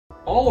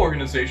All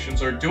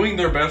organizations are doing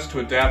their best to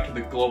adapt to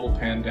the global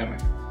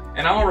pandemic,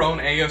 and our own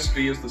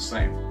ASB is the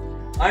same.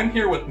 I'm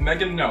here with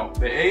Megan No,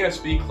 the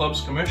ASB Club's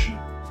Commissioner,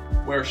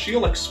 where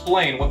she'll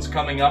explain what's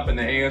coming up in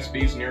the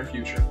ASB's near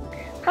future.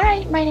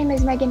 Hi, my name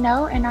is Megan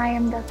No, and I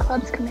am the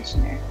Club's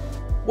Commissioner.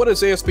 What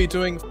is ASB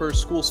doing for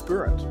school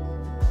spirit?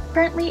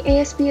 Currently,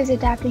 ASB is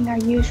adapting our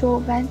usual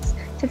events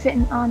to fit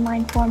an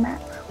online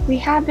format. We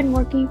have been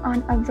working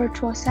on a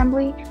virtual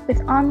assembly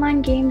with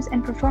online games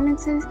and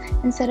performances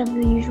instead of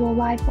the usual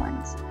live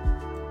ones.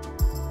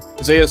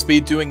 Is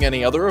ASB doing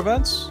any other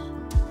events?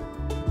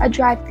 A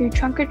drive-through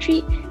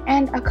trunk-or-treat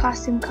and a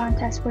costume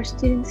contest where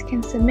students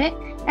can submit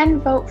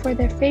and vote for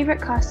their favorite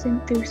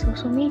costume through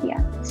social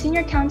media.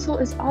 Senior Council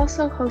is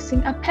also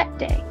hosting a pet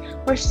day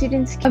where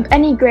students of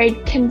any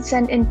grade can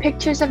send in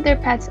pictures of their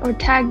pets or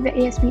tag the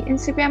ASB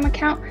Instagram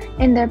account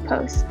in their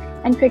posts.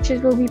 And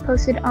pictures will be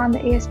posted on the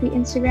ASB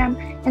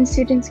Instagram, and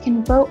students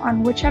can vote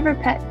on whichever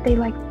pet they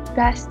like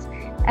best,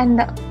 and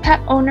the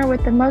pet owner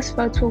with the most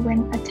votes will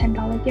win a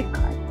 $10 gift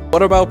card.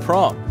 What about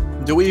prom?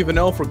 Do we even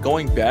know if we're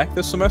going back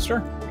this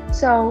semester?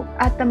 So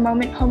at the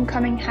moment,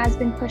 homecoming has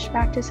been pushed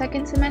back to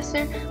second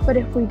semester, but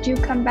if we do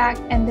come back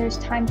and there's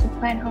time to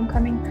plan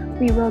homecoming,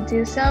 we will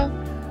do so.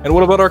 And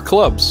what about our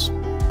clubs?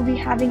 We'll be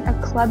having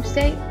a clubs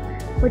day,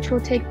 which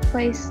will take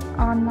place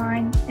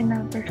online in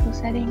a virtual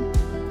setting.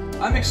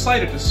 I'm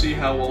excited to see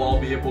how we'll all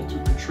be able to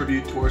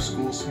contribute to our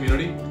school's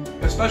community,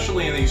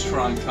 especially in these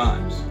trying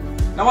times.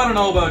 Now, I don't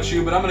know about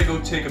you, but I'm going to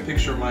go take a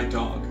picture of my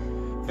dog.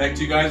 Back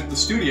to you guys at the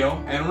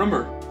studio, and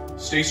remember,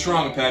 stay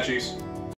strong, Apaches.